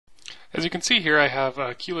As you can see here, I have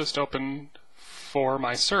a queue list open for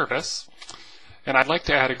my service, and I'd like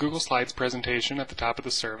to add a Google Slides presentation at the top of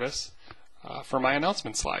the service for my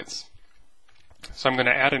announcement slides. So I'm going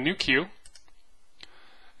to add a new queue,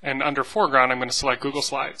 and under foreground I'm going to select Google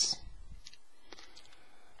Slides.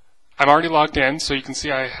 I'm already logged in, so you can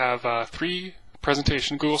see I have three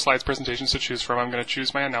Google Slides presentations to choose from. I'm going to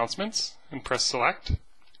choose my announcements and press select.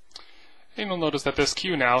 And you'll notice that this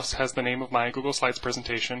queue now has the name of my Google Slides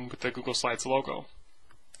presentation with the Google Slides logo.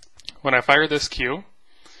 When I fire this queue,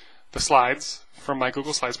 the slides from my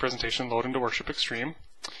Google Slides presentation load into Worship Extreme,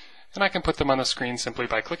 and I can put them on the screen simply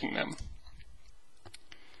by clicking them.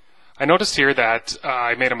 I noticed here that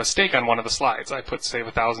I made a mistake on one of the slides. I put save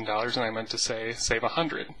 $1,000 and I meant to say save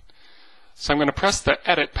 100. So I'm going to press the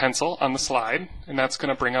edit pencil on the slide, and that's going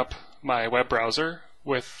to bring up my web browser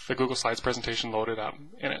with the Google Slides presentation loaded up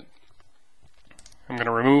in it. I'm going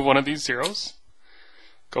to remove one of these zeros,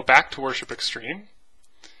 go back to Worship Extreme,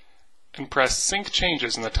 and press Sync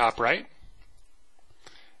Changes in the top right,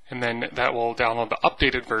 and then that will download the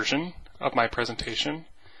updated version of my presentation,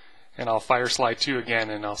 and I'll fire slide 2 again,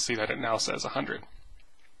 and I'll see that it now says 100.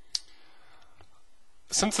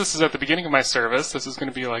 Since this is at the beginning of my service, this is going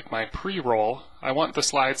to be like my pre-roll. I want the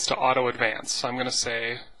slides to auto-advance, so I'm going to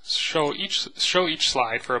say show each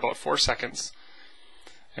slide for about 4 seconds,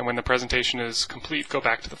 and when the presentation is complete, go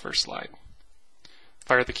back to the first slide.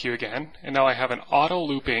 Fire the queue again, and now I have an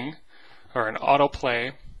auto-looping or an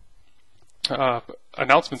auto-play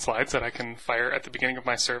announcement slides that I can fire at the beginning of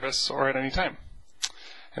my service or at any time.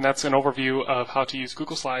 And that's an overview of how to use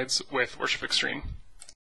Google Slides with Worship Extreme.